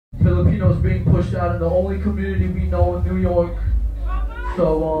Filipinos being pushed out in the only community we know in New York.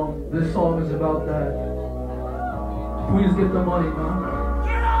 So this song is about that. Please get the money, man.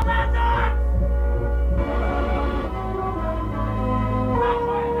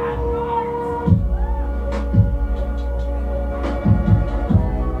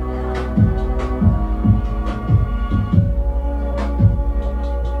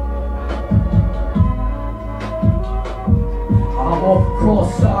 I'm off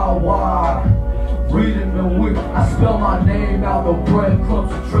cross-eyed wide, reading the week. I spell my name out, the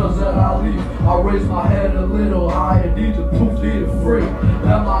breadcrumbs and trails that I leave. I raise my head a little higher, need the proof, need it free.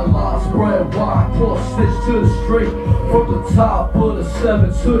 Let my line spread wide, cross stitch to the street. From the top of the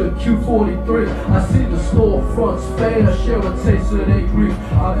 7 to the Q43, I see the storefronts fade, I share a taste of their grief.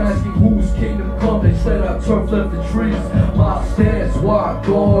 I'm asking whose kingdom come, they said I turf left the trees. My stance wide,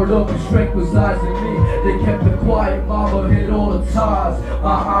 guard up, and strength resides in me. They kept it quiet, mama hit all the ties. My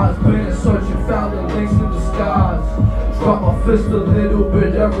eyes been searching, found the links in the skies. Drop my fist a little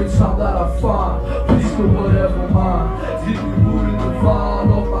bit every time that I find peace to whatever mine. Deeply rooted in the vine,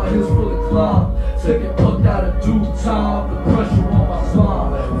 off my heels full of climb. Take it plucked out in due time, the pressure on my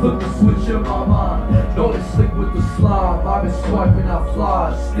spine. Flip the switch in my mind, know they slick with the slime. I've been swiping out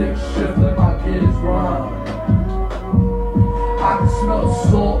flies, stick shift, let my kids grind. I can smell the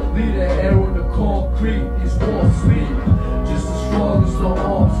salt, leave the air in the concrete. These walls speak, just as strong as the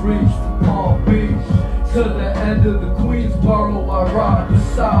arms reach. From Palm Beach to the end of the Queensboro, I ride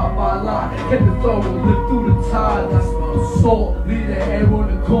beside my line. Get the thorough, live through the tide. I smell the salt, leave the air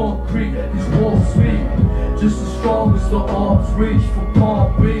on the concrete. These walls speak, just as strong as the arms reach. From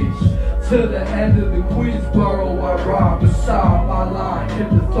Palm Beach to the end of the Queensboro, I ride beside my line. Get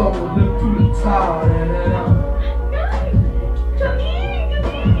the thorough, live through the tide.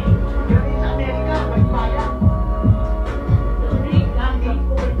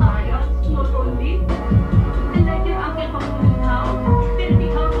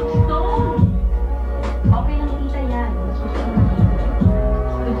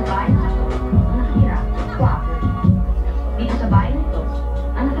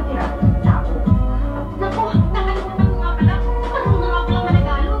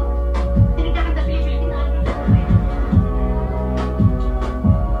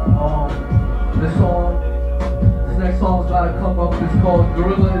 This next song's about to come up. It's called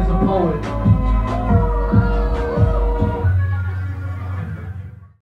Gorilla is a Poet.